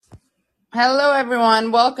Hello,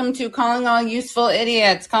 everyone. Welcome to Calling All Useful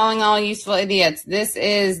Idiots. Calling All Useful Idiots. This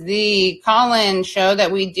is the call-in show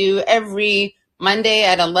that we do every Monday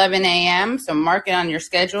at 11 a.m., so mark it on your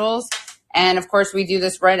schedules. And, of course, we do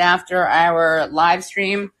this right after our live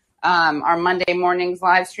stream, our Monday mornings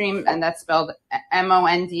live stream, and that's spelled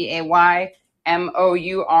MONDAYMOURNING.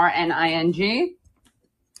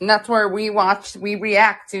 And that's where we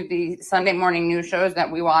react to the Sunday morning news shows that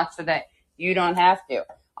we watch so that you don't have to.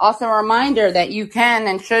 Also, a reminder that you can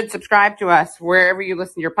and should subscribe to us wherever you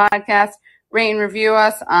listen to your podcast. Rate and review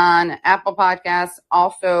us on Apple Podcasts.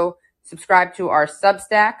 Also, subscribe to our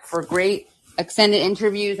Substack for great extended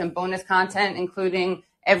interviews and bonus content, including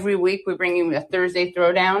every week we bring you a Thursday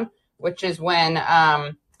Throwdown, which is when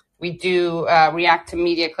we do react to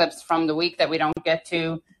media clips from the week that we don't get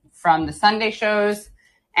to from the Sunday shows.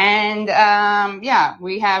 And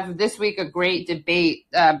we have this week a great debate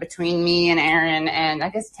between me and Aaron, and I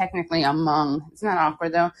guess technically isn't that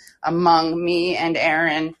awkward though, among me and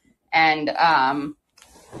Aaron and Branko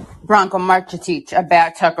Marcetic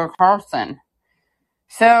about Tucker Carlson.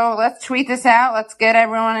 So let's tweet this out. Let's get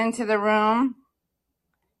everyone into the room.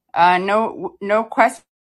 No questions.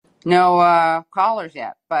 No callers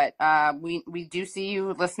yet, but we do see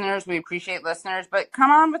you listeners. We appreciate listeners, but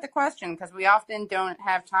come on with the question because we often don't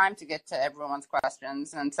have time to get to everyone's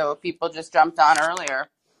questions. And so if people just jumped on earlier,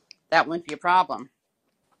 that wouldn't be a problem.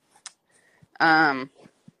 But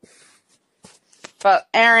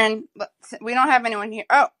Aaron, we don't have anyone here.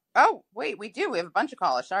 Oh, wait, we do. We have a bunch of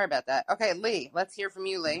callers. Sorry about that. Okay, Lee, let's hear from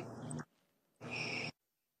you, Lee.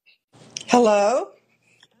 Hello.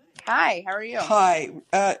 Hi, how are you? Hi.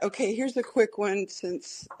 Okay, here's a quick one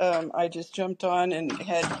since I just jumped on and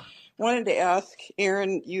had wanted to ask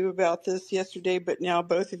Aaron you about this yesterday, but now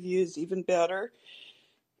both of you is even better.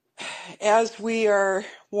 As we are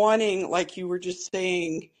wanting, like you were just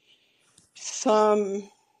saying, some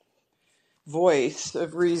voice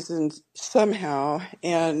of reason somehow,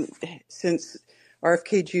 and since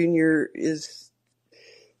RFK Jr. is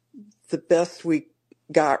the best we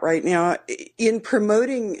got right now, in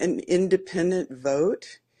promoting an independent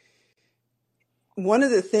vote, one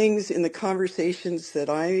of the things in the conversations that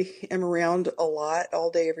I am around a lot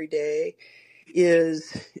all day, every day,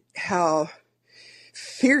 is how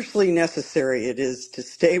fiercely necessary it is to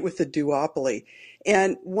stay with the duopoly.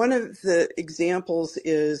 And one of the examples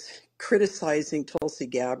is criticizing Tulsi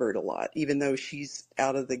Gabbard a lot, even though she's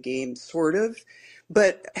out of the game, sort of,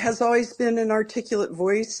 but has always been an articulate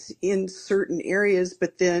voice in certain areas,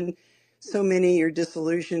 but then so many are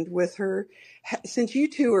disillusioned with her. Since you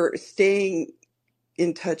two are staying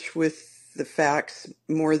in touch with the facts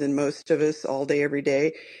more than most of us all day, every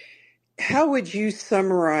day, how would you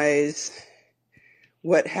summarize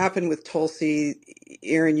what happened with Tulsi?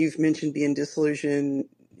 Aaron, you've mentioned being disillusioned.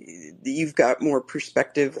 You've got more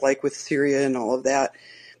perspective, like with Syria and all of that.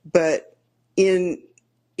 But in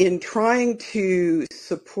trying to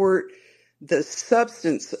support the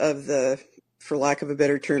substance of the, for lack of a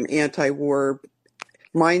better term, anti-war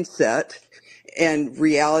mindset and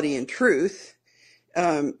reality and truth,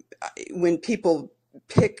 when people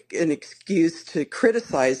pick an excuse to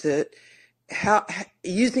criticize it, how,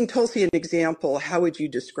 using Tulsi an example, how would you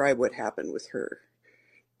describe what happened with her?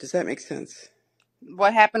 Does that make sense?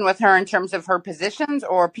 What happened with her in terms of her positions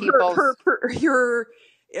or people's? Her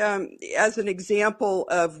as an example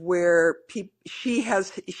of where she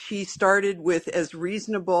started with as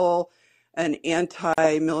reasonable an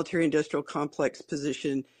anti-military industrial complex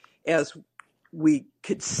position as we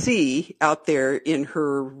could see out there in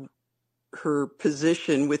her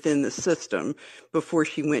position within the system before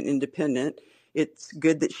she went independent. It's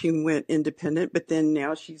good that she went independent, but then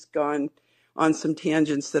now she's gone on some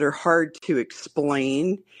tangents that are hard to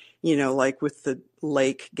explain, like with the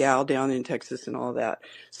lake gal down in Texas and all that.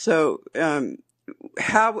 So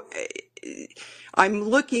how I'm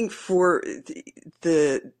looking for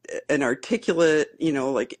an articulate,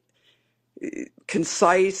 like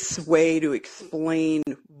concise way to explain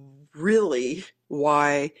really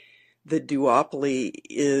why the duopoly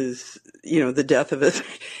is, the death of it,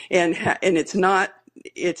 and it's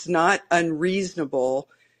not unreasonable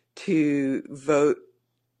to vote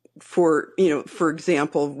for, for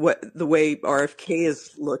example, what the way RFK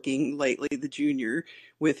is looking lately, the junior,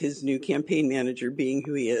 with his new campaign manager being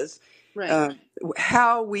who he is, Right.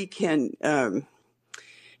 how we can,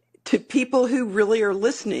 to people who really are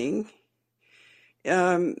listening,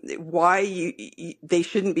 why they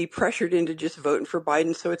shouldn't be pressured into just voting for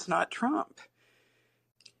Biden so it's not Trump.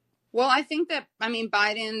 Well, I think that,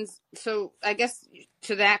 so I guess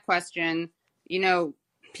to that question,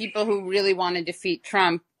 people who really want to defeat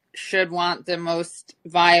Trump should want the most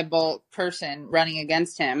viable person running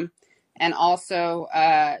against him. And also,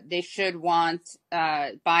 they should want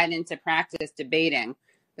Biden to practice debating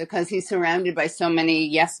because he's surrounded by so many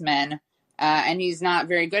yes men, and he's not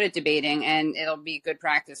very good at debating, and it'll be good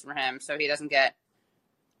practice for him so he doesn't get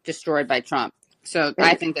destroyed by Trump. So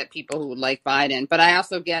I think that people who would like Biden, but I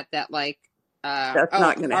also get that That's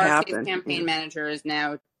not going to RFK's happen. campaign manager is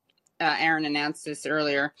now, Aaron announced this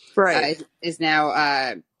earlier, Right. is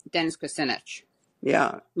now Dennis Kucinich.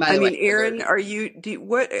 Yeah. By I the way, mean, Aaron,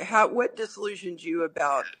 what disillusioned you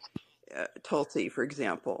about Tulsi, for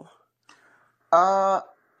example? Uh,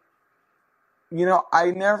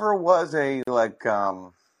 I never was a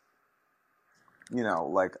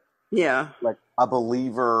Yeah. like a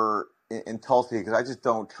believer in Tulsi because I just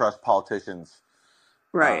don't trust politicians,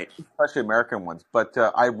 Right. especially American ones. But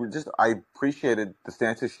I appreciated the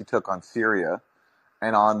stances she took on Syria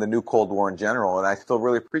and on the new Cold War in general, and I still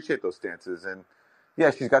really appreciate those stances. And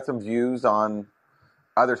yeah, she's got some views on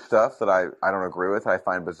other stuff that I don't agree with. I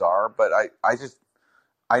find bizarre, but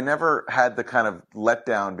I never had the kind of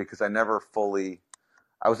letdown because I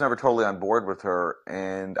was never totally on board with her,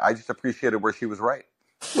 and I just appreciated where she was right.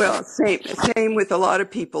 Well, same with a lot of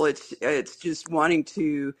people. It's just wanting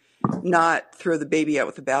to not throw the baby out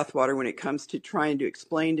with the bathwater when it comes to trying to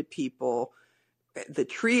explain to people the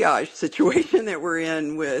triage situation that we're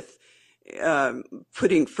in with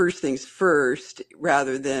putting first things first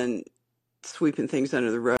rather than sweeping things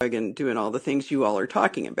under the rug and doing all the things you all are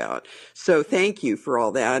talking about. So thank you for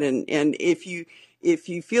all that. And if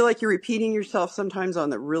you feel like you're repeating yourself sometimes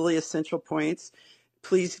on the really essential points,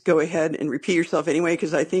 please go ahead and repeat yourself anyway,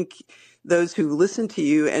 because I think those who listen to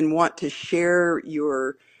you and want to share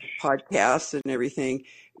your podcasts and everything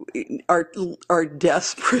are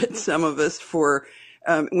desperate, some of us, for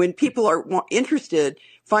when people are interested,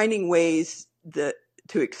 finding ways that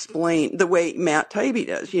to explain the way Matt Taibbi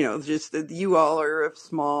does. Just that you all are a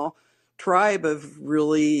small tribe of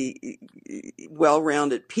really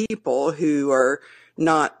well-rounded people who are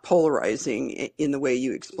not polarizing in the way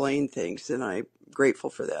you explain things, and I'm grateful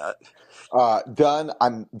for that. Done.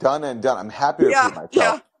 I'm done and done. I'm happy to repeat myself.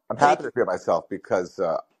 Yeah. I'm Thank happy to repeat myself because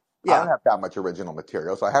I Yeah. don't have that much original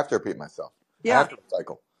material, so I have to repeat myself. I Yeah. have to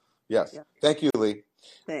recycle. Yes. Yeah. Thank you, Lee.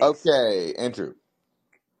 Thanks. Okay, Andrew.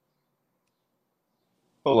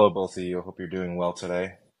 Hello, both of you. Hope you're doing well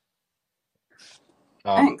today.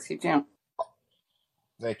 Thanks, you too.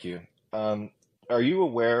 Thank you. Are you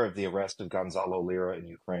aware of the arrest of Gonzalo Lira in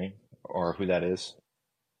Ukraine, or who that is?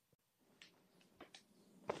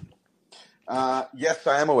 Yes,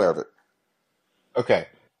 I am aware of it. Okay.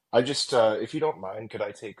 I just, if you don't mind, could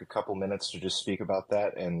I take a couple minutes to just speak about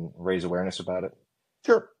that and raise awareness about it?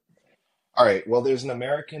 Sure. All right. Well, there's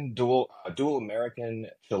an dual American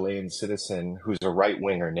Chilean citizen who's a right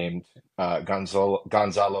winger named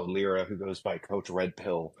Gonzalo Lira, who goes by Coach Red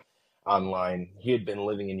Pill online. He had been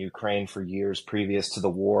living in Ukraine for years previous to the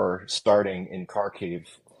war starting in Kharkiv,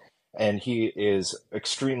 and he is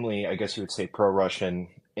extremely, I guess you would say, pro-Russian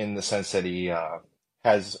in the sense that he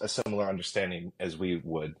has a similar understanding as we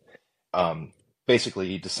would. Basically,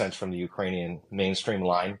 he dissents from the Ukrainian mainstream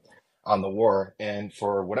line on the war, and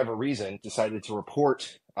for whatever reason, decided to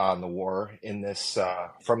report on the war in this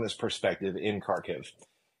from this perspective in Kharkiv.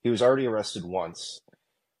 He was already arrested once,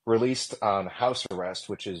 released on house arrest,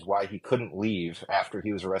 which is why he couldn't leave after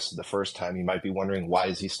he was arrested the first time. You might be wondering, why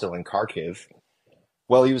is he still in Kharkiv?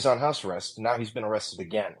 Well, he was on house arrest. Now he's been arrested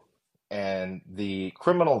again. And the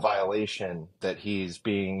criminal violation that he's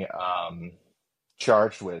being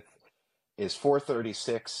charged with is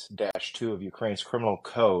 436-2 of Ukraine's criminal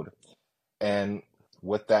code. And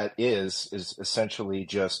what that is essentially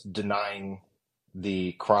just denying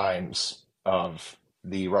the crimes of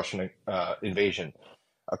the Russian invasion.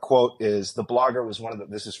 A quote is, the blogger was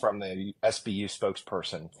this is from the SBU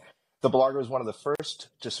spokesperson. The blogger was one of the first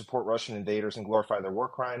to support Russian invaders and glorify their war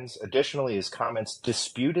crimes. Additionally, his comments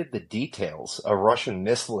disputed the details of Russian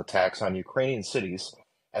missile attacks on Ukrainian cities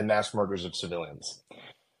and mass murders of civilians.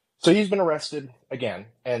 So he's been arrested again,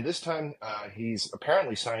 and this time he's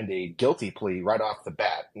apparently signed a guilty plea right off the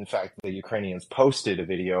bat. In fact, the Ukrainians posted a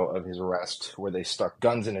video of his arrest where they stuck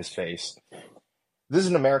guns in his face. This is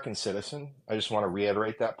an American citizen. I just want to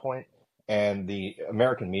reiterate that point. And the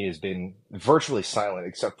American media has been virtually silent,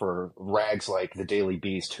 except for rags like the Daily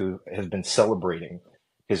Beast, who has been celebrating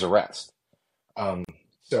his arrest.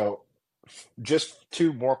 So just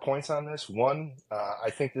two more points on this. One, I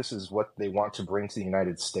think this is what they want to bring to the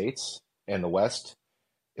United States and the West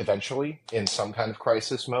eventually in some kind of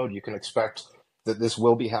crisis mode. You can expect that this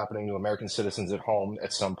will be happening to American citizens at home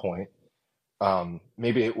at some point.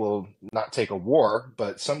 Maybe it will not take a war,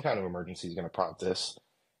 but some kind of emergency is going to prompt this.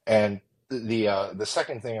 And the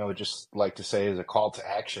second thing I would just like to say is a call to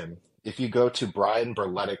action. If you go to Brian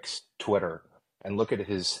Berletic's Twitter and look at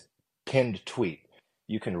his pinned tweet,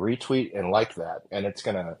 you can retweet and like that, and it's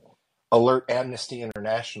going to alert Amnesty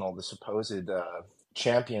International, the supposed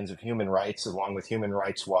champions of human rights, along with Human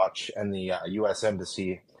Rights Watch and the U.S.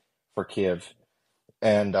 Embassy for Kiev,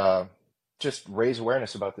 and just raise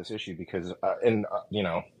awareness about this issue because,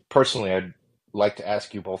 personally, I'd like to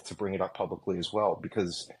ask you both to bring it up publicly as well,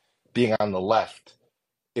 because being on the left,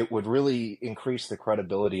 it would really increase the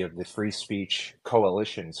credibility of the free speech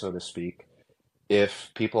coalition, so to speak, if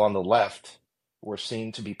people on the left were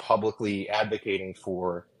seen to be publicly advocating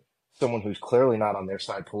for someone who's clearly not on their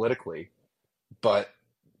side politically, but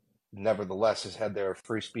nevertheless has had their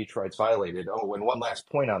free speech rights violated. Oh, and one last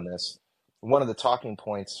point on this. One of the talking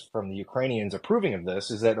points from the Ukrainians approving of this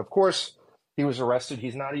is that, of course, he was arrested.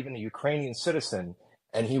 He's not even a Ukrainian citizen,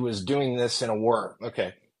 and he was doing this in a war.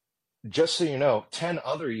 Okay, just so you know, 10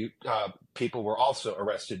 other people were also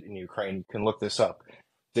arrested in Ukraine. You can look this up.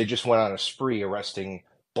 They just went on a spree arresting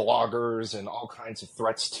bloggers and all kinds of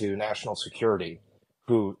threats to national security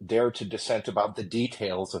who dared to dissent about the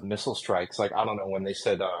details of missile strikes. Like, I don't know, when they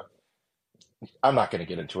said, I'm not going to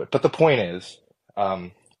get into it. But the point is,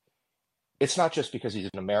 it's not just because he's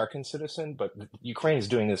an American citizen, but Ukraine is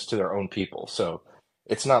doing this to their own people. So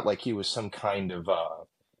it's not like he was some kind of,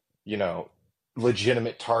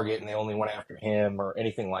 legitimate target and they only went after him or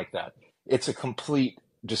anything like that. It's a complete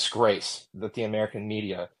disgrace that the American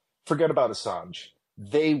media, forget about Assange,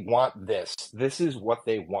 they want this. This is what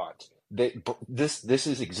they want. This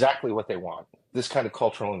is exactly what they want, this kind of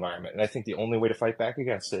cultural environment. And I think the only way to fight back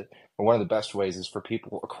against it, or one of the best ways, is for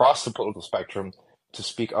people across the political spectrum to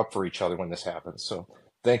speak up for each other when this happens. So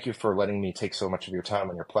thank you for letting me take so much of your time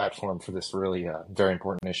on your platform for this really very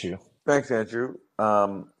important issue. Thanks, Andrew.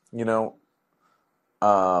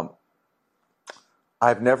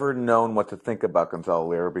 I've never known what to think about Gonzalo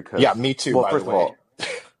Lira because, Yeah, me too, well, by first the of way. all,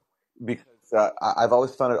 because I've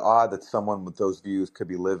always found it odd that someone with those views could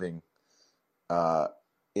be living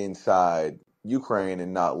inside Ukraine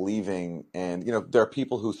and not leaving. And, there are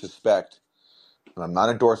people who suspect, and I'm not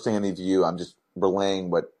endorsing any view, I'm just relaying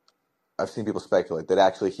what I've seen people speculate, that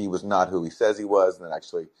actually he was not who he says he was, and that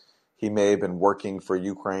actually he may have been working for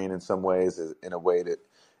Ukraine in some ways, in a way that,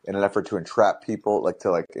 in an effort to entrap people,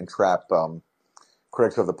 entrap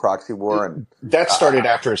critics of the proxy war. And That started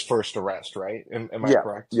after his first arrest, right? Am I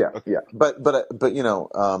correct? Yeah. Okay. But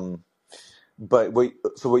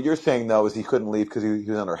so what you're saying though is he couldn't leave because he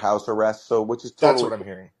was under house arrest. So which is That's what I'm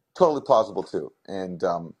hearing. totally plausible too. And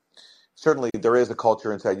certainly there is a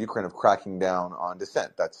culture inside Ukraine of cracking down on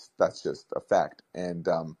dissent. That's just a fact. And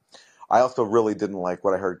I also really didn't like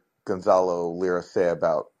what I heard Gonzalo Lira say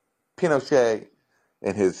about Pinochet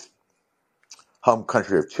in his home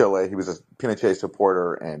country of Chile. He was a Pinochet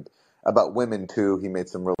supporter, and about women too. He made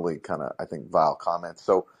some really kind of, I think, vile comments.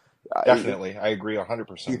 So Definitely, I agree he's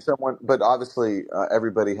 100%. someone, but obviously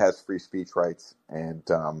everybody has free speech rights, and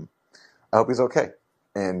I hope he's okay.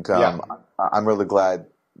 And Yeah. I'm really glad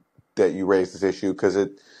that you raised this issue because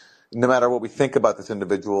no matter what we think about this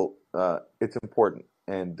individual, it's important,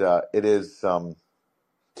 and it is,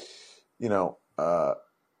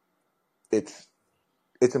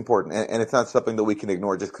 it's important, and it's not something that we can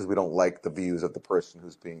ignore just because we don't like the views of the person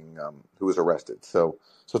who was arrested. So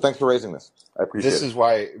thanks for raising this. I appreciate This it.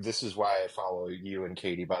 is why I follow you and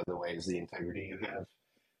Katie, by the way, is the integrity you have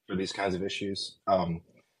for these kinds of issues.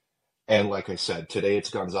 And like I said, today it's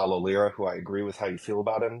Gonzalo Lira, who I agree with how you feel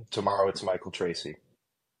about him. Tomorrow it's Michael Tracy.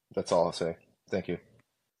 That's all I'll say. Thank you.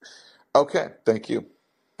 Okay, thank you.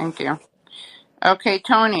 Thank you. Okay,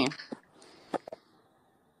 Tony.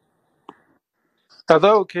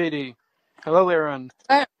 Hello, Katie. Hello, Aaron.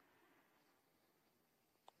 Hey.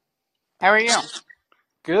 How are you?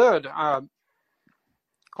 Good.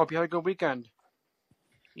 Hope you had a good weekend.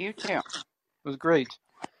 You too. It was great.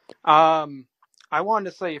 I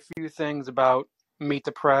wanted to say a few things about Meet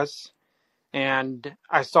the Press, and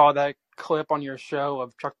I saw that clip on your show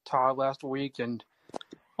of Chuck Todd last week and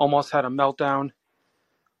almost had a meltdown.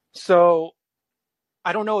 So,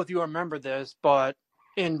 I don't know if you remember this, but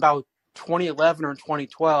in about 2011 or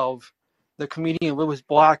 2012, the comedian Louis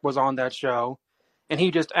Black was on that show, and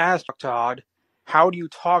he just asked Chuck Todd, how do you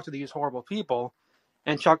talk to these horrible people?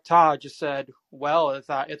 And Chuck Todd just said, well,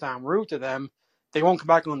 if I'm rude to them, they won't come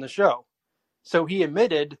back on the show. So he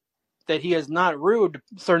admitted that he is not rude to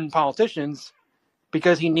certain politicians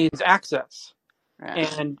because he needs access.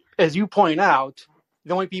 Right. And as you point out,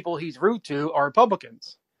 the only people he's rude to are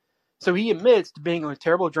Republicans. So he admits to being a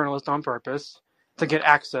terrible journalist on purpose to get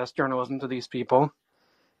access journalism to these people.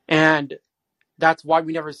 And that's why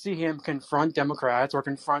we never see him confront Democrats or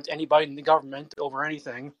confront anybody in the government over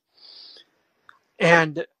anything.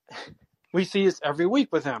 And we see this every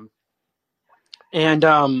week with him. And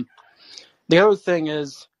the other thing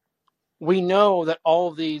is, we know that all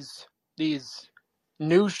of these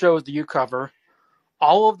news shows that you cover,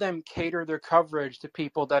 all of them cater their coverage to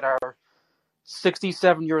people that are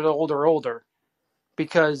 67 years old or older,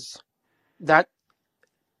 because that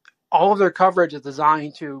all of their coverage is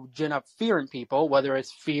designed to gin up fear in people, whether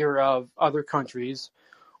it's fear of other countries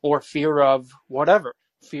or fear of whatever,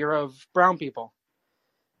 fear of brown people.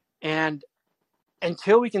 And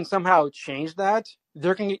until we can somehow change that,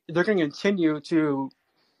 they're going to continue to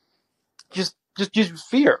just use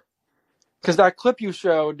fear. Because that clip you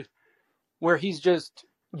showed where he's just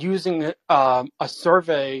using a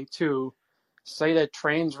survey to say that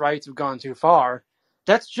trans rights have gone too far,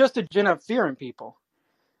 that's just to gin up fear in people.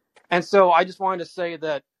 And so I just wanted to say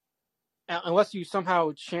that unless you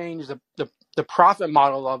somehow change the profit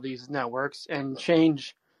model of these networks and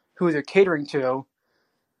change who they're catering to,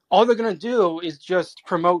 all they're going to do is just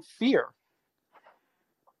promote fear.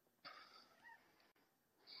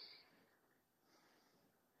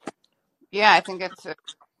 Yeah, I think it's a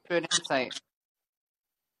good insight.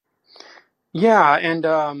 Yeah, and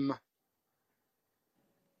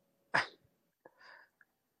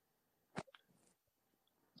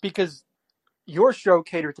because your show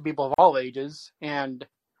catered to people of all ages, and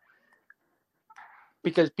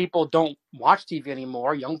because people don't watch TV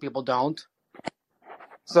anymore, young people don't.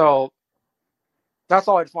 So that's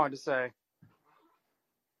all I just wanted to say.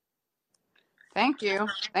 Thank you.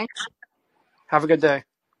 Have a good day.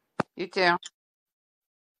 You too.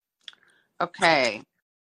 Okay.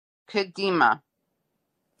 Kadima.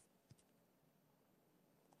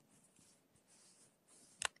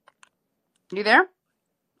 You there?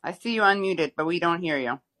 I see you unmuted, but we don't hear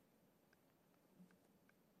you.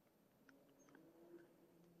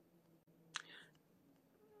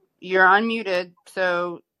 You're unmuted,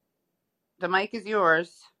 so the mic is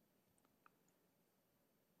yours.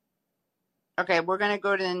 Okay, we're going to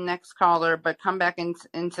go to the next caller, but come back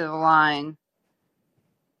into the line.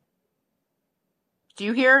 Do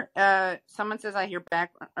you hear? Someone says I hear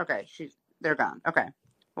back. Okay, they're gone. Okay,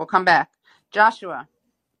 we'll come back. Joshua.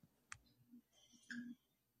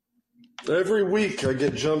 Every week I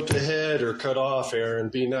get jumped ahead or cut off, Aaron.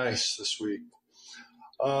 Be nice this week.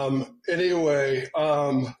 Anyway,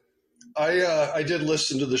 I did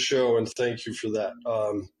listen to the show, and thank you for that.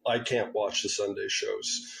 I can't watch the Sunday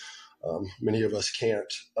shows. Many of us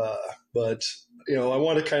can't. But, I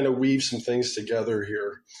want to kind of weave some things together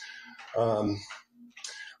here.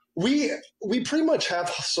 We pretty much have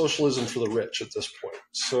socialism for the rich at this point.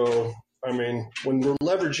 So, when we're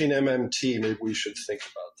leveraging MMT, maybe we should think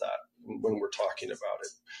about that when we're talking about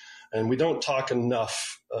it. And we don't talk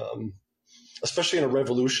enough, especially in a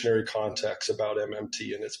revolutionary context, about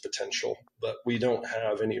MMT and its potential. But we don't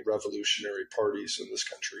have any revolutionary parties in this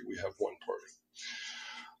country. We have one party.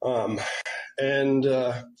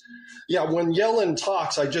 When Yellen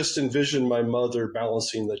talks, I just envision my mother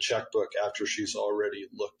balancing the checkbook after she's already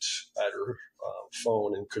looked at her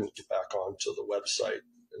phone and couldn't get back onto the website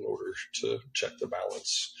in order to check the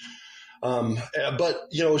balance. But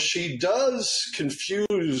she does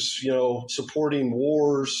confuse, supporting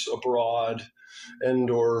wars abroad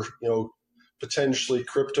or potentially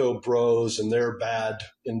crypto bros and their bad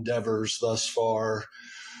endeavors thus far,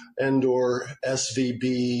 or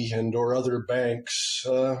SVB or other banks.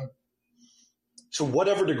 To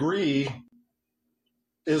whatever degree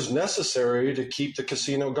is necessary to keep the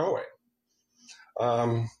casino going,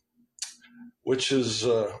 which is,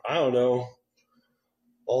 I don't know,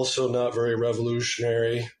 also not very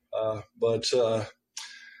revolutionary. But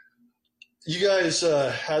you guys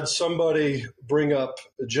had somebody bring up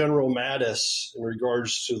General Mattis in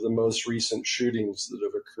regards to the most recent shootings that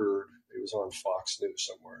have occurred. It was on Fox News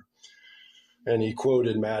somewhere. And he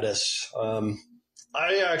quoted Mattis.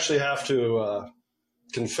 I actually have to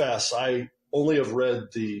confess, I only have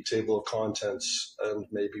read the table of contents and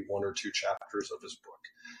maybe one or two chapters of his book,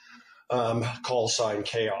 Call Sign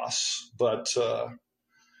Chaos. But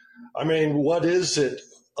what is it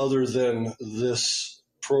other than this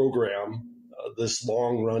program, this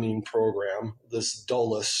long-running program, this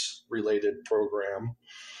Dulles-related program,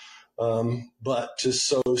 but to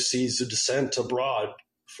sow seeds of dissent abroad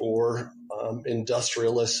for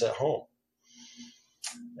industrialists at home?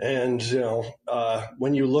 And,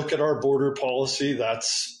 when you look at our border policy,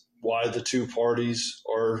 that's why the two parties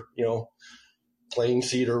are, playing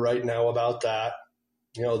theater right now about that.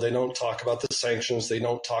 They don't talk about the sanctions. They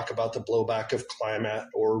don't talk about the blowback of climate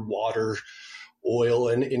or water, oil,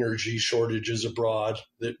 and energy shortages abroad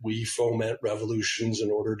that we foment revolutions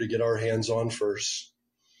in order to get our hands on first.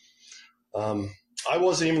 I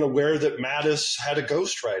wasn't even aware that Mattis had a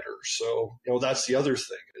ghostwriter. So, that's the other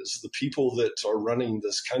thing is the people that are running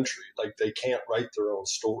this country, like they can't write their own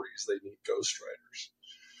stories. They need ghostwriters.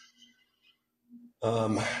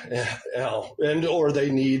 Or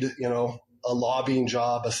they need, a lobbying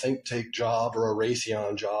job, a think tank job, or a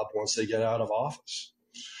Raytheon job once they get out of office.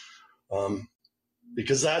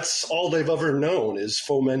 Because that's all they've ever known is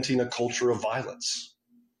fomenting a culture of violence.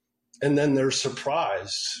 And then they're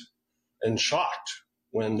surprised and shocked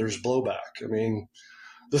when there's blowback. I mean,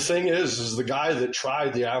 the thing is the guy that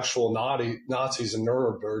tried the actual Nazis in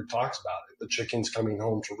Nuremberg talks about it. The chicken's coming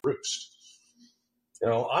home to roost.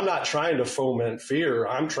 I'm not trying to foment fear.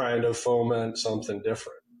 I'm trying to foment something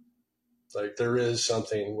different. Like there is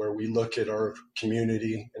something where we look at our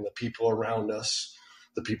community and the people around us,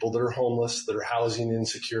 the people that are homeless, that are housing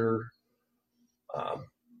insecure.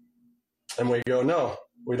 And we go, no,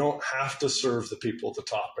 we don't have to serve the people at the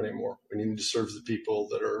top anymore. We need to serve the people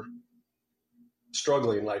that are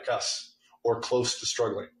struggling like us or close to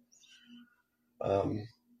struggling.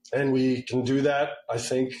 And we can do that, I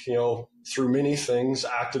think, through many things,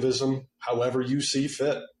 activism, however you see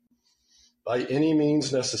fit, by any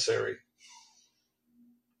means necessary.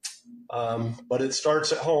 But it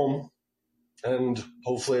starts at home, and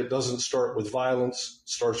hopefully it doesn't start with violence. It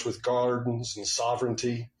starts with gardens and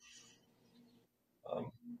sovereignty.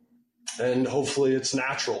 And hopefully it's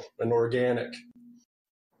natural and organic.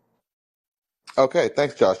 Okay,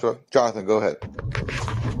 thanks, Joshua. Jonathan, go ahead.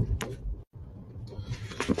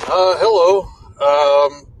 Hello.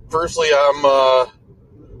 Firstly,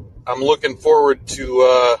 I'm looking forward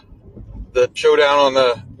to the showdown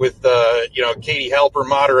with Katie Halper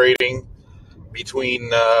moderating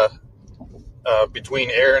between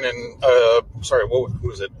Aaron and who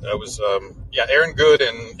was it? It was Aaron Good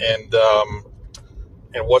and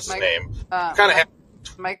what's his name?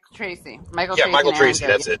 Michael Tracy. Michael Tracy.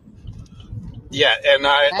 That's it. Yeah, and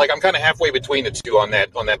I'm kind of halfway between the two on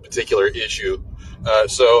that particular issue.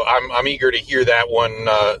 So I'm eager to hear that one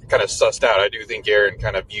kind of sussed out. I do think Aaron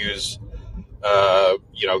kind of views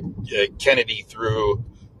Kennedy through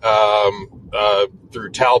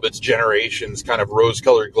Talbot's generation's kind of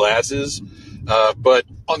rose-colored glasses. But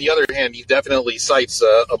on the other hand, he definitely cites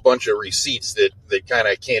a bunch of receipts that kind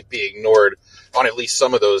of can't be ignored on at least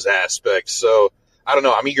some of those aspects. So I don't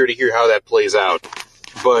know. I'm eager to hear how that plays out.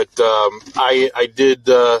 But I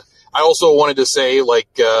also wanted to say,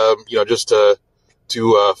 just to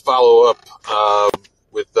follow up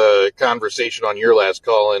with the conversation on your last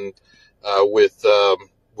call and with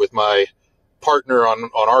my partner on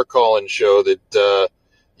our call-in show, that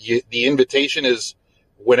the invitation is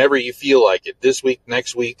whenever you feel like it. This week,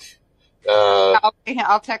 next week.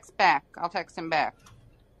 I'll text back. I'll text him back.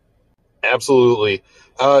 Absolutely.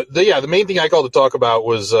 The main thing I called to talk about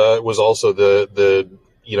was also the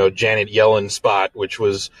Janet Yellen spot, which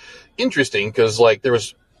was interesting because there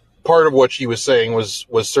was part of what she was saying was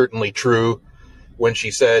certainly true when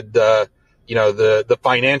she said the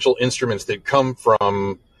financial instruments that come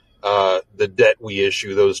from the debt we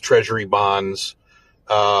issue, those treasury bonds,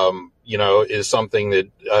 is something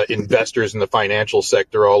that investors in the financial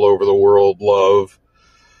sector all over the world love.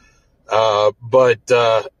 But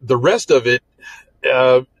the rest of it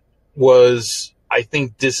was, I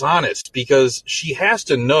think, dishonest because she has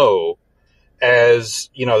to know, as,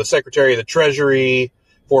 the Secretary of the Treasury,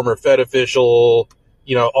 former Fed official,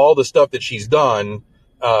 all the stuff that she's done,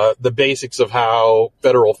 the basics of how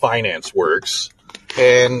federal finance works,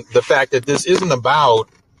 and the fact that this isn't about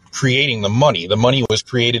creating the money. The money was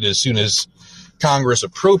created as soon as Congress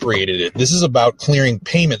appropriated it. This is about clearing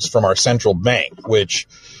payments from our central bank, which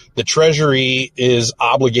the Treasury is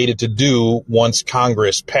obligated to do once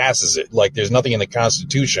Congress passes it. There's nothing in the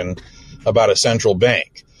Constitution about a central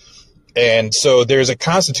bank. And so there's a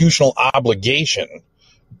constitutional obligation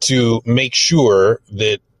to make sure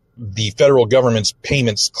that the federal government's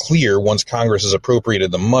payments clear once Congress has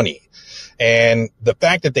appropriated the money. And the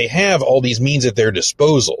fact that they have all these means at their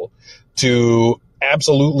disposal to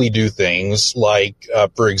absolutely do things like,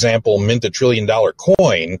 for example, mint $1 trillion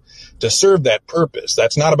coin to serve that purpose.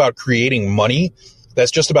 That's not about creating money. That's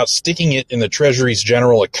just about sticking it in the Treasury's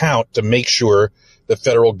general account to make sure the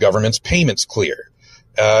federal government's payments clear.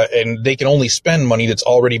 And they can only spend money that's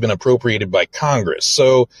already been appropriated by Congress.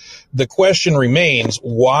 So the question remains,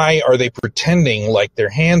 why are they pretending like their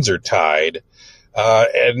hands are tied?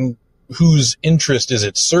 And whose interest is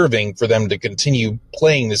it serving for them to continue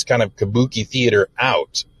playing this kind of kabuki theater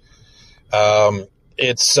out?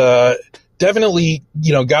 It's definitely,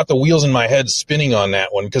 got the wheels in my head spinning on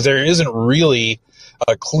that one, because there isn't really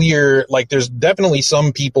a clear, there's definitely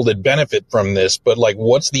some people that benefit from this, but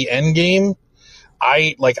what's the end game?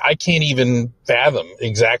 I can't even fathom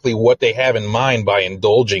exactly what they have in mind by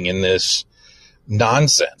indulging in this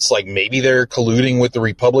nonsense. Maybe they're colluding with the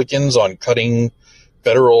Republicans on cutting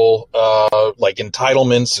federal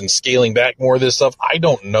entitlements and scaling back more of this stuff. I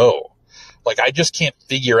don't know. I just can't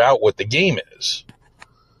figure out what the game is.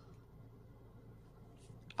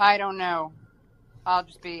 I don't know. I'll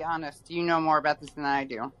just be honest. You know more about this than I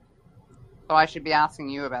do. So I should be asking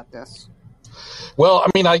you about this. Well, I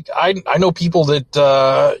mean, I know people that,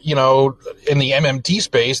 in the MMT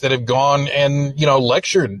space that have gone and,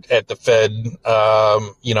 lectured at the Fed,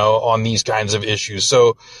 on these kinds of issues.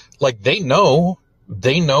 So, they know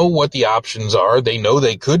what the options are. They know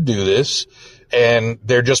they could do this, and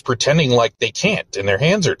they're just pretending like they can't, and their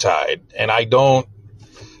hands are tied. And I don't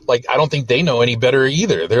think they know any better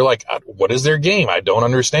either. They're like, what is their game? I don't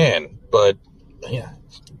understand. But, yeah,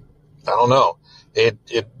 I don't know. It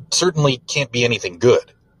certainly can't be anything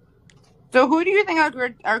good. So who do you think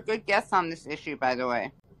are good guests on this issue, by the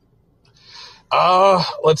way?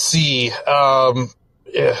 Let's see. Bob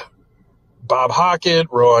Hockett,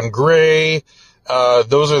 Ron Gray.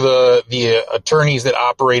 Those are the attorneys that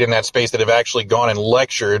operate in that space that have actually gone and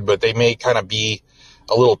lectured, but they may kind of be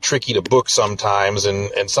a little tricky to book sometimes,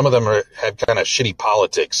 and some of them have kind of shitty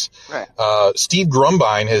politics. Right. Steve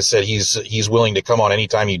Grumbine has said he's willing to come on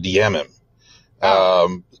anytime you DM him.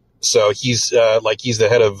 Oh. So he's the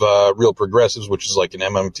head of Real Progressives, which is like an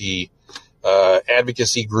MMT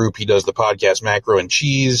advocacy group. He does the podcast Macro and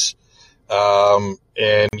Cheese,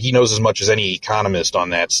 and he knows as much as any economist on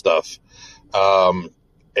that stuff.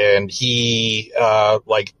 And he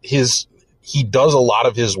he does a lot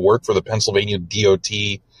of his work for the Pennsylvania DOT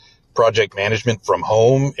project management from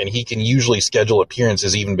home, and he can usually schedule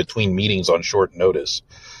appearances even between meetings on short notice.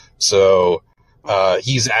 So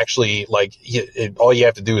he's actually all you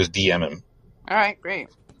have to do is DM him. All right, great.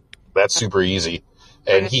 That's super easy,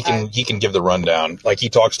 and he can give the rundown. He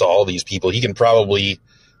talks to all these people. He can probably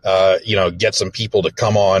get some people to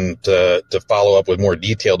come on to follow up with more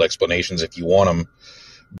detailed explanations if you want them.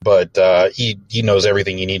 But he knows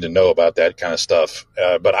everything you need to know about that kind of stuff.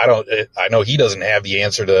 But I know he doesn't have the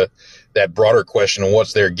answer to that broader question of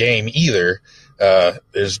what's their game either. I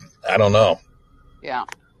don't know. Yeah.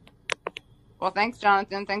 Well, thanks,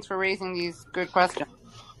 Jonathan. Thanks for raising these good questions.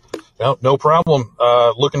 No problem.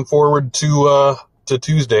 Looking forward to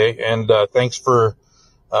Tuesday, and thanks for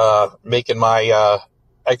making my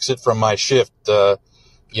exit from my shift,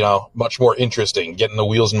 much more interesting, getting the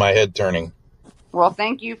wheels in my head turning. Well,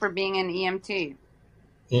 thank you for being an EMT.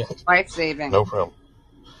 Yeah. Life-saving. No problem.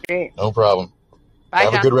 Great. No problem. Bye,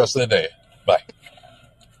 Have a good rest of the day. Bye.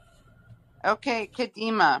 Okay,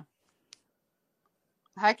 Kadima.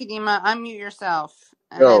 Hi, Kadima. Unmute yourself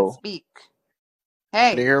and Yo. then speak. Hey.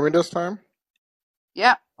 Can you hear me this time?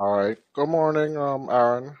 Yep. All right. Good morning,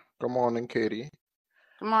 Aaron. Good morning, Katie.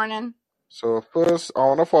 Good morning. So first, I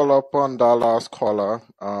want to follow up on that last caller,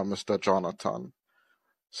 Mr. Jonathan.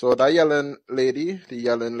 So that the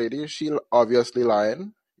yelling lady, she obviously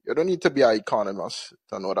lying. You don't need to be an economist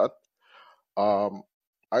to know that. I'm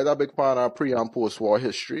a big fan of pre- and post-war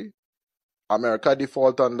history. America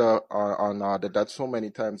default on the debt so many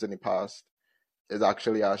times in the past is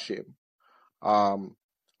actually a shame.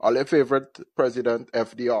 Our favorite president,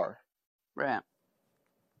 FDR. Right.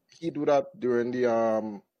 He do that during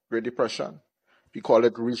the Great Depression. We call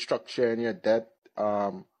it restructuring your debt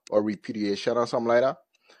or repudiation or something like that.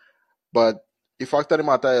 But the fact of the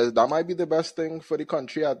matter is that might be the best thing for the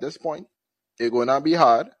country at this point. It's gonna be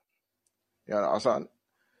hard. You understand?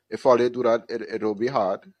 If all they do that, it'll be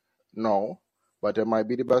hard. No. But it might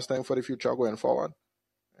be the best thing for the future going forward.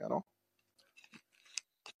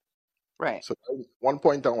 Right. So one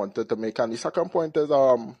point I wanted to make, and the second point is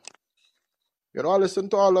I listen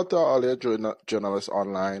to a lot of other journalists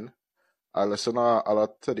online. I listen a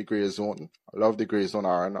lot to the Grey Zone. I love the Grey Zone,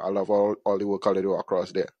 Aaron. I love all the work they do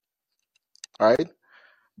across there. All right?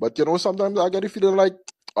 But, sometimes I get the feeling like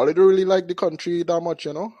all they do really like the country that much,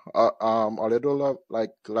 all they do love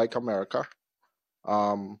like America.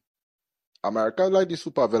 America is like the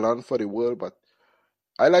supervillain for the world, but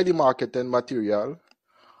I like the marketing material.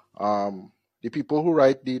 The people who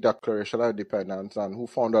write the Declaration of Independence and who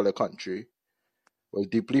founded the country were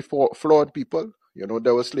deeply flawed people.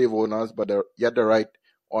 There were slave owners, but yet the right,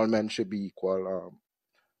 all men should be equal.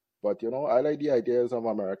 But, I like the ideas of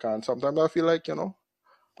America, and sometimes I feel like,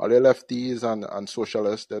 all the lefties and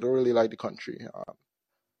socialists, they don't really like the country.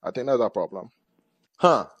 I think that's a problem.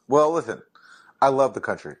 Huh. Well, listen, I love the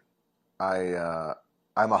country.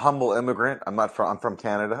 I'm a humble immigrant. I'm from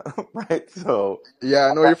Canada, right? So Yeah,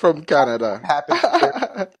 I know you're from Canada. happens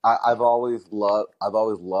here. I've always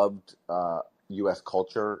loved U.S.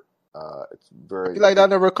 culture. It's I very, feel like that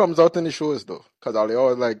never comes out in the shows though, because they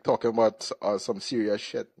always like talking about some serious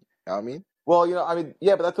shit. You know what I mean? well, yeah,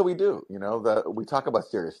 but that's what we do. We talk about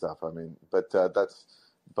serious stuff. No.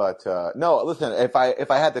 Listen, if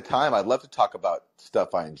I had the time, I'd love to talk about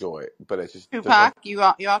stuff I enjoy. But it's just there's no.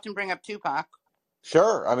 Tupac, you often bring up Tupac.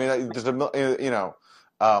 Sure, I mean, there's but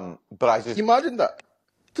I just Imagine that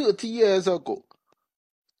 30 years ago,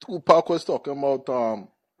 Tupac was talking about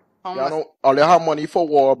Homeless. all they have money for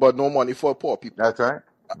war, but no money for poor people. that's right.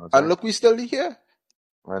 That's And right. look, we still here.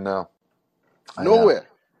 I know. Nowhere.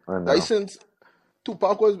 I know. Like since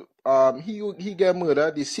Tupac was he got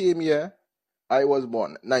murdered the same year I was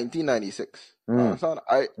born, 1996. Understand?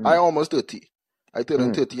 I almost 30. I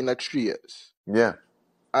turned 30 in next 3 years. Yeah,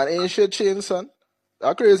 And ain't shit changed, son.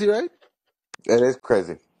 That crazy, right? it is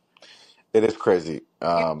crazy. It is crazy.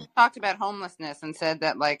 You talked about homelessness and said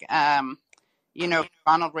that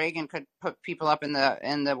Ronald Reagan could put people up in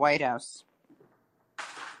the White House.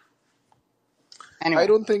 Anyway. I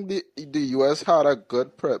don't think the U.S. had a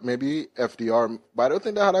good maybe FDR, but I don't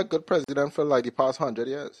think they had a good president for like the past 100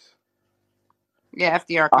 years. Yeah,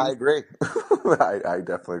 FDR. I agree. I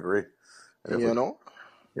definitely agree.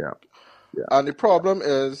 Yeah. And the problem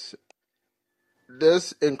is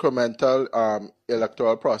this incremental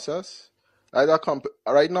electoral process.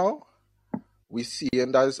 Right now, we see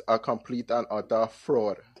it as a complete and utter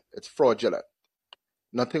fraud. It's fraudulent.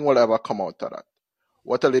 Nothing will ever come out of that.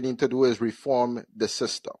 What they need to do is reform the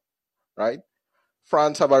system, right?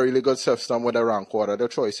 France have a really good system with a rank order the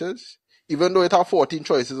choices. Even though it have 14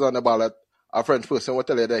 choices on the ballot, a French person will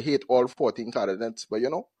tell you they hate all 14 candidates. But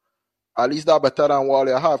at least they're better than what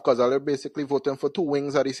they have, because they're basically voting for two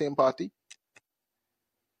wings of the same party.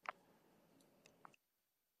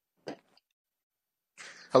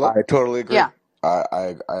 Hello? I totally agree. Yeah.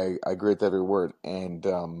 I agree with every word. And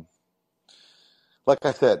like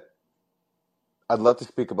I said, I'd love to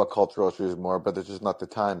speak about cultural issues more, but there's just not the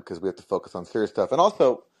time because we have to focus on serious stuff. And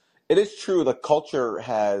also, it is true that culture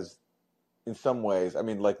has, in some ways, I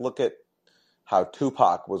mean, like look at how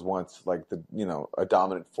Tupac was once like a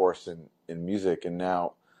dominant force in music, and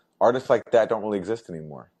now artists like that don't really exist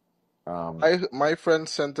anymore. My friend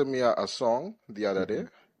sent me a song the other day.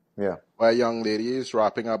 Yeah. Where a young lady is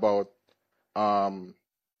rapping about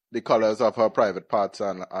the colors of her private parts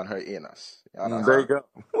and her anus. There you go.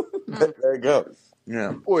 There you go.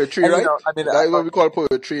 Yeah. Poetry, And, right? That's what we call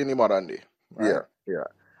poetry in the modern day. Right? Yeah.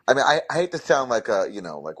 I mean, I hate to sound like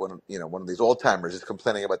one of these old timers just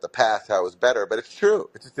complaining about the past, how it was better, but it's true.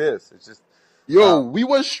 It just is. It's just. We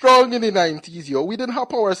were strong in the 90s, yo. We didn't have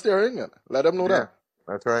power steering. Let them know that.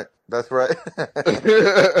 That's right. That's right.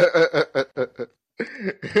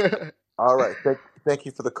 All right. Thank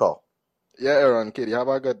you for the call. Yeah, Aaron, Katie, have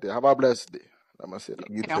a good day. Have a blessed day. Let me say that.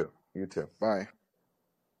 You too. You too. Bye.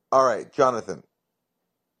 All right, Jonathan.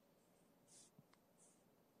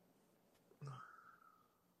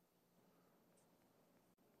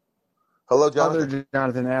 Hello, Jonathan. Other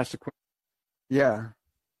Jonathan asked a question. Yeah.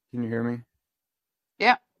 Can you hear me?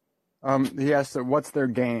 Yeah. He asked, what's their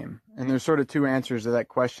game? And there's sort of two answers to that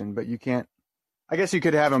question, but you can't, I guess you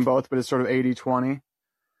could have them both, but it's sort of 80-20.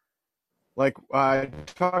 Like,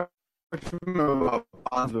 talk about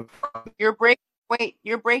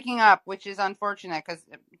You're breaking up, which is unfortunate because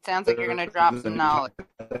it sounds like you're going to drop some knowledge.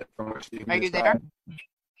 Are you there?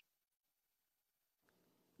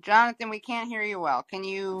 Jonathan, we can't hear you well. Can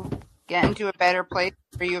you get into a better place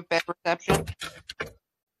where you have better reception?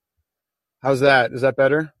 How's that? Is that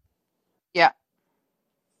better? Yeah.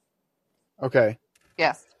 Okay.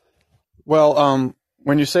 Yes. Well,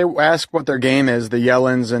 when you ask what their game is, the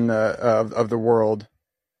Yellens and of the world,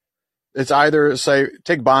 it's either, say,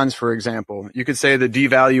 take bonds, for example. You could say the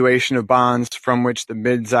devaluation of bonds from which the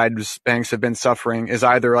mid-sized banks have been suffering is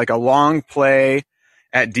either like a long play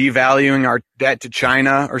at devaluing our debt to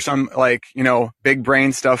China or some big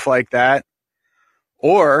brain stuff like that.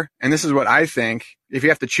 Or, and this is what I think, if you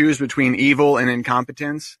have to choose between evil and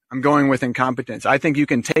incompetence, I'm going with incompetence. I think you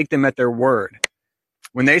can take them at their word.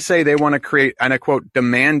 When they say they want to create, and I quote,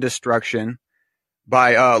 demand destruction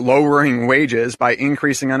by lowering wages, by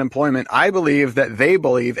increasing unemployment, I believe that they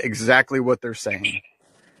believe exactly what they're saying.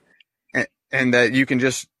 And that you can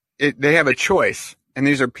they have a choice. And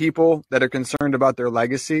these are people that are concerned about their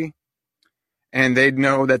legacy. and they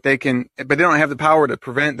know that they can, but they don't have the power to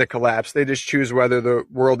prevent the collapse. They just choose whether the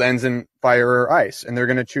world ends in fire or ice, and they're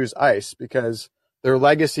going to choose ice because their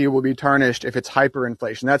legacy will be tarnished if it's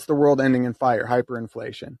hyperinflation. That's the world ending in fire,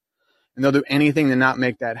 hyperinflation. And they'll do anything to not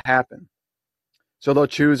make that happen. So they'll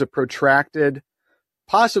choose a protracted,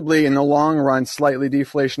 possibly in the long run, slightly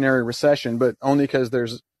deflationary recession, but only because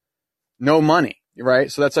there's no money,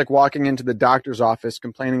 right? So that's like walking into the doctor's office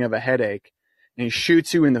complaining of a headache, and he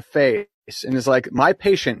shoots you in the face and is like, my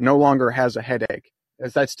patient no longer has a headache.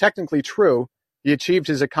 If that's technically true, he achieved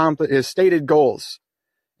his stated goals.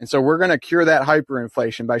 And so we're going to cure that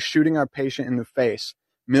hyperinflation by shooting our patient in the face.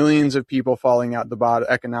 Millions of people falling out the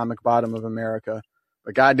economic bottom of America.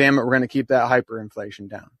 But God damn it, we're going to keep that hyperinflation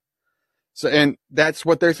down. So, and that's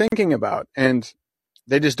what they're thinking about. And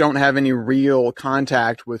they just don't have any real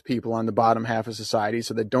contact with people on the bottom half of society,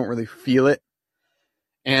 so they don't really feel it.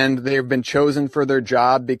 And they've been chosen for their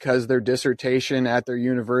job because their dissertation at their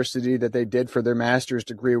university that they did for their master's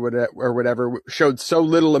degree or whatever showed so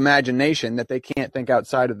little imagination that they can't think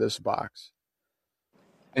outside of this box.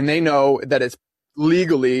 And they know that it's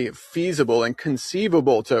legally feasible and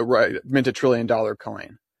conceivable to mint $1 trillion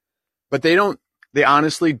coin. But they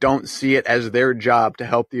honestly don't see it as their job to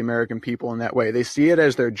help the American people in that way. They see it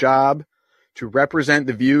as their job to represent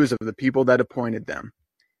the views of the people that appointed them.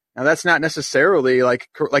 Now, that's not necessarily like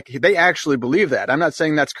they actually believe that. I'm not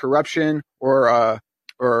saying that's corruption or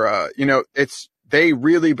they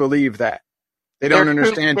really believe that. They don't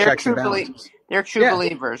understand checks and balances. They're true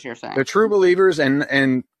believers, you're saying. They're true believers,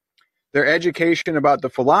 and their education about the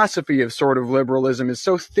philosophy of sort of liberalism is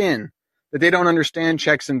so thin that they don't understand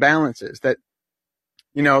checks and balances, that,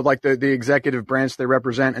 like the executive branch they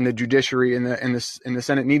represent and the judiciary and the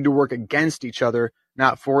Senate need to work against each other,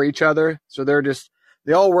 not for each other. So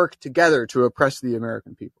they all work together to oppress the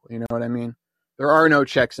American people. You know what I mean? There are no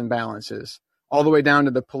checks and balances, all the way down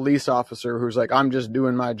to the police officer who's like, I'm just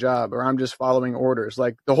doing my job, or I'm just following orders.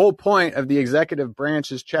 Like, the whole point of the executive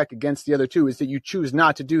branch's check against the other two is that you choose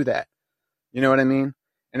not to do that. You know what I mean?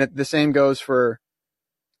 And the same goes for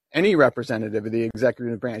any representative of the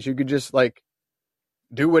executive branch. You could just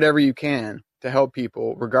do whatever you can to help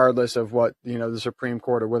people, regardless of what, the Supreme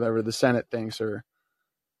Court or whatever the Senate thinks,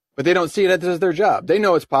 but they don't see it as their job. They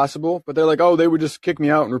know it's possible, but they're like, oh, they would just kick me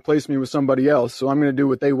out and replace me with somebody else, so I'm going to do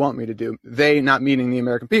what they want me to do. They, not meaning the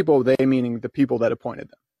American people, they meaning the people that appointed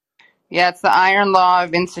them. Yeah, it's the iron law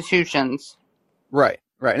of institutions. Right.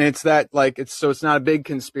 And it's that, it's not a big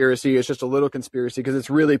conspiracy, it's just a little conspiracy, because it's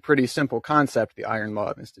really pretty simple concept, the iron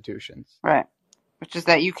law of institutions. Right. Which is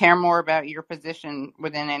that you care more about your position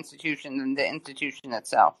within an institution than the institution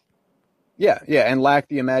itself. Yeah, and lack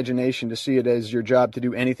the imagination to see it as your job to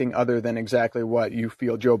do anything other than exactly what you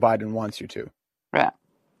feel Joe Biden wants you to. Right.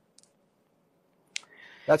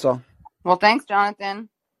 That's all. Well, thanks, Jonathan.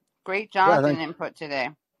 Great Jonathan input today.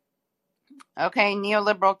 Okay,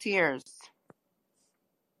 neoliberal tears.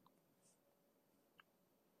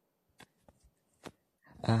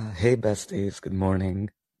 Hey, besties. Good morning.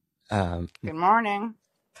 Good morning.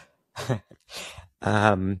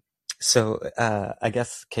 So I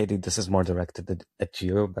guess, Katie, this is more directed at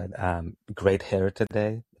you, but great hair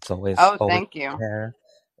today. It's always thank you. Hair.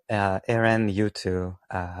 Aaron, you too.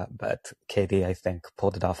 But Katie, I think,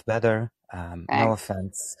 pulled it off better. No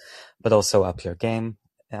offense, but also up your game.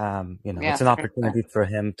 It's an opportunity for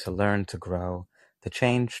him to learn, to grow, to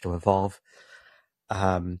change, to evolve.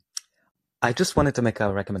 I just wanted to make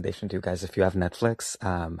a recommendation to you guys. If you have Netflix,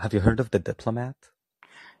 have you heard of The Diplomat?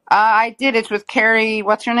 I did. It's with Carrie,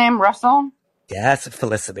 what's her name? Russell? Yes,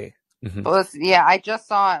 Felicity. Mm-hmm. Felicity. Yeah, I just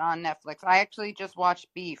saw it on Netflix. I actually just watched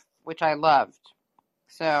Beef, which I loved.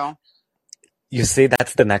 So you see,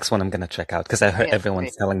 that's the next one I'm gonna check out, because I heard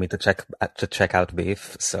everyone's telling me to check out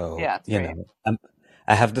Beef. So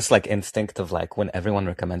I have this instinct of when everyone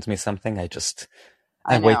recommends me something,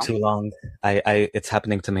 I wait too long. It's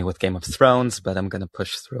happening to me with Game of Thrones, but I'm gonna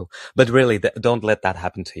push through. But really, don't let that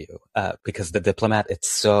happen to you, because The Diplomat,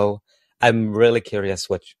 I'm really curious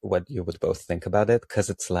what you would both think about it, because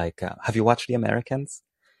it's have you watched The Americans?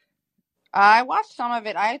 I watched some of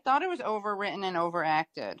it. I thought it was overwritten and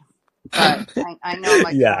overacted, but I know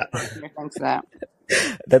the person who thinks that.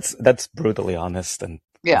 That's brutally honest and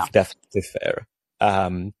definitely fair.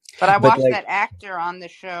 But I watched that actor on the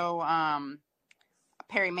show,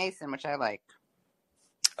 Perry Mason, which I like.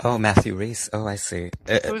 Oh, Matthew Rhys. Oh, I see.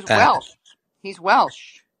 Who's Welsh? He's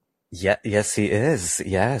Welsh. Yeah, yes, he is.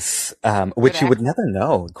 Yes, which you would never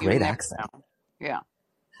know. Great accent. Yeah.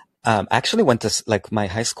 Actually went to my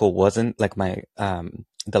high school wasn't my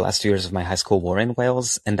the last 2 years of my high school were in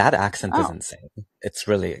Wales, and that accent is Oh, insane. It's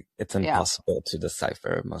yeah. impossible to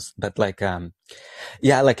decipher but like,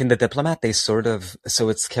 yeah, like in The Diplomat, they sort of, so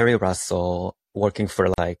it's Kerry Russell working for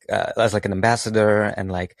like, as like an ambassador,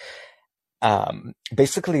 and like,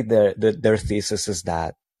 basically their thesis is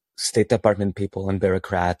that State Department people and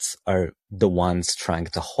bureaucrats are the ones trying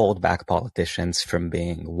to hold back politicians from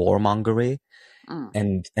being warmongery.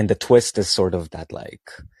 Mm. And the twist is sort of that,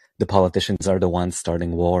 like, the politicians are the ones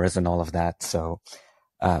starting wars and all of that. So,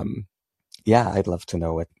 yeah, I'd love to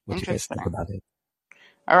know what you guys think Interesting. about it.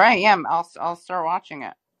 All right, yeah, I'll start watching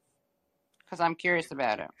it because I'm curious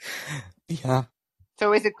about it. Yeah.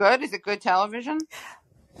 So is it good? Is it good television?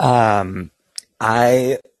 I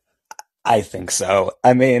think so.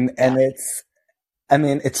 I mean, and it's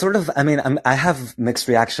sort of, I have mixed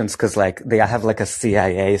reactions because like I have like a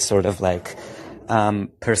CIA sort of like,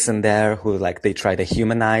 person there who like they try to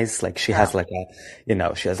humanize, like she has like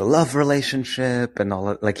she has a love relationship and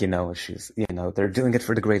all, like, she's, they're doing it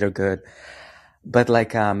for the greater good. But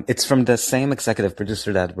like, it's from the same executive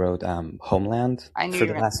producer that wrote, Homeland for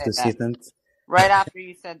the last 2 seasons. Right after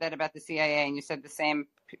you said that about the CIA and you said the same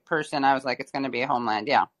person, I was like, it's going to be a Homeland.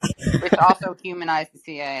 Yeah. Which also humanized the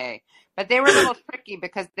CIA. But they were a little tricky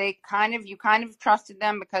because you kind of trusted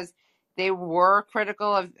them because they were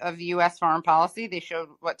critical of U.S. foreign policy. They showed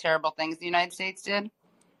what terrible things the United States did.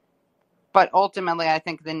 But ultimately, I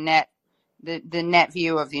think the net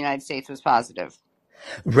view of the United States was positive.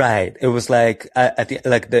 Right. It was like,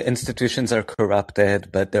 the institutions are corrupted,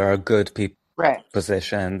 but there are good people,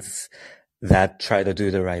 positions that try to do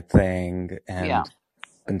the right thing and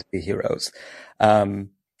happen to be heroes.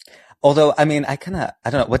 Although, I mean, I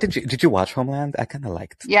don't know. What did you watch Homeland? I kind of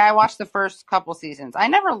liked. Yeah, I watched the first couple seasons. I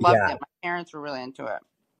never loved it. My parents were really into it.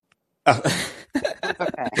 It was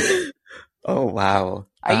okay. Oh, wow.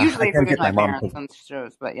 I usually agree with my parents on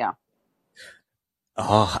shows, but yeah.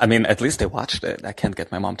 Oh, I mean, at least they watched it. I can't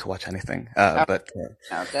get my mom to watch anything. But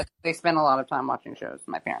no, they spend a lot of time watching shows.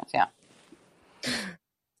 My parents, yeah.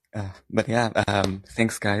 But yeah,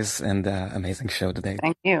 thanks, guys, and amazing show today.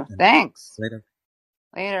 Thank you. Thanks.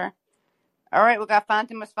 Later. All right, we got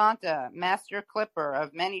Fanta Musfanta, master clipper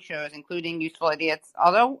of many shows, including Useful Idiots.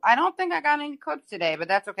 Although I don't think I got any clips today, but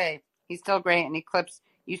that's okay. He's still great, and he clips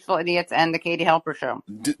Useful Idiots and the Katie Helper Show.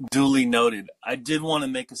 Duly noted. I did want to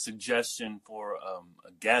make a suggestion for a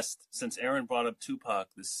guest. Since Aaron brought up Tupac,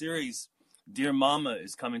 the series Dear Mama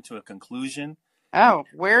is coming to a conclusion. Oh,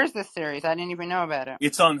 where is this series? I didn't even know about it.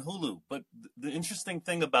 It's on Hulu. But the interesting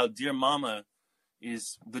thing about Dear Mama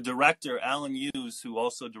is the director, Alan Hughes, who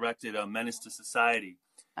also directed Menace to Society.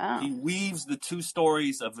 Oh. He weaves the two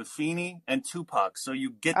stories of Afeni and Tupac. So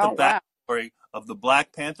you get the backstory of the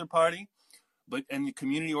Black Panther Party and the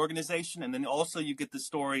community organization, and then also you get the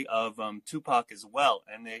story of Tupac as well.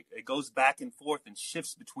 And it goes back and forth and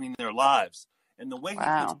shifts between their lives. And the way he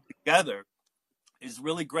puts it together is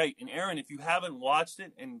really great. And Aaron, if you haven't watched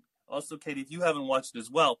it, and also Katie, if you haven't watched it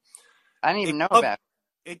as well. I didn't even know about it.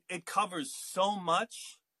 It covers so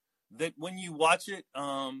much that when you watch it,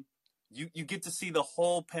 you get to see the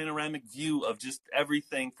whole panoramic view of just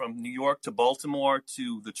everything from New York to Baltimore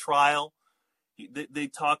to the trial. They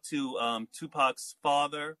talk to Tupac's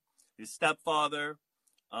father, his stepfather.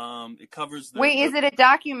 It covers. Is it a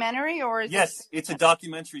documentary or is Yes, it's a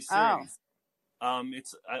documentary series. I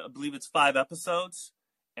believe it's 5 episodes,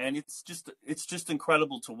 and it's just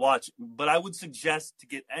incredible to watch. But I would suggest to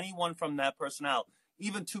get anyone from that person out.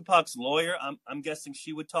 Even Tupac's lawyer, I'm guessing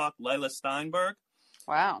she would talk, Lila Steinberg.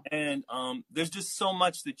 Wow. And there's just so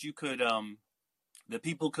much that you could that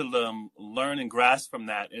people could learn and grasp from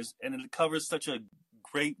that. And it covers such a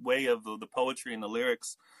great way of the poetry and the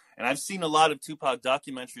lyrics. And I've seen a lot of Tupac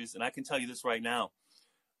documentaries, and I can tell you this right now.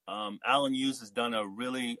 Alan Hughes has done a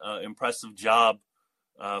really impressive job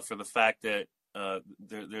for the fact that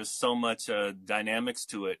there's so much dynamics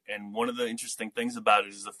to it. And one of the interesting things about it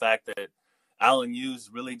is the fact that Alan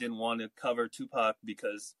Hughes really didn't want to cover Tupac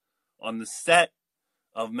because on the set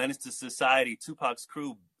of Menace to Society, Tupac's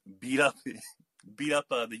crew beat up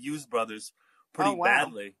the Hughes brothers pretty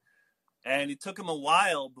badly, and it took him a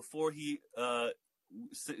while before he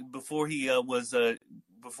said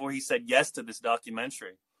yes to this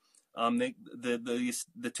documentary.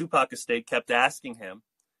 The Tupac estate kept asking him,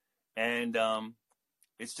 and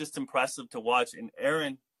it's just impressive to watch. And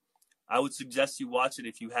Aaron, I would suggest you watch it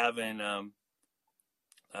if you haven't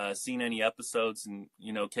seen any episodes, and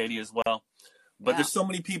Katie as well. But there's so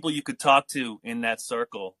many people you could talk to in that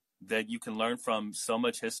circle that you can learn from so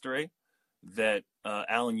much history that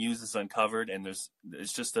Alan Hughes has uncovered, and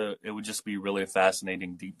it would just be really a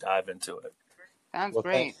fascinating deep dive into it. Sounds Well,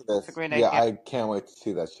 thanks great. for It's a this. great Yeah, idea. I can't wait to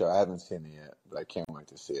see that show. I haven't seen it yet, but I can't wait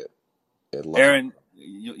to see it. It looks Aaron,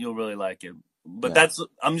 you'll really like it. But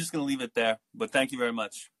I'm just going to leave it there. But thank you very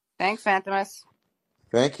much. Thanks, Phantomus.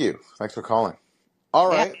 Thank you. Thanks for calling. All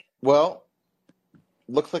right. Well,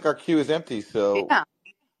 looks like our queue is empty. So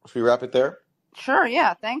should we wrap it there? Sure.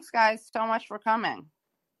 Yeah. Thanks, guys, so much for coming.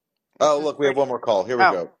 Look, we have one more call. Here we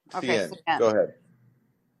go. Okay. CN. Go ahead.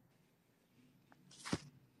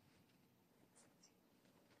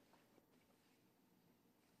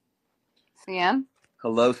 CN?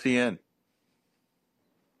 Hello, CN.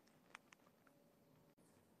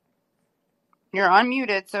 You're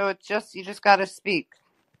unmuted, so you just got to speak.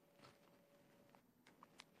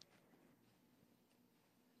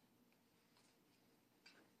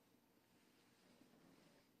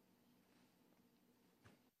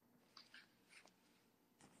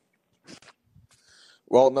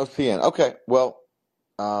 Well, no CN. Okay. Well,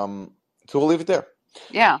 so we'll leave it there.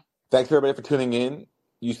 Yeah. Thanks, everybody, for tuning in.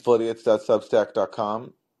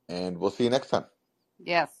 UsefulIdiots.substack.com, and we'll see you next time.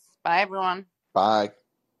 Yes. Bye, everyone. Bye.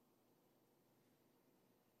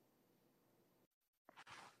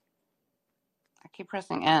 I keep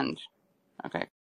pressing end. Okay.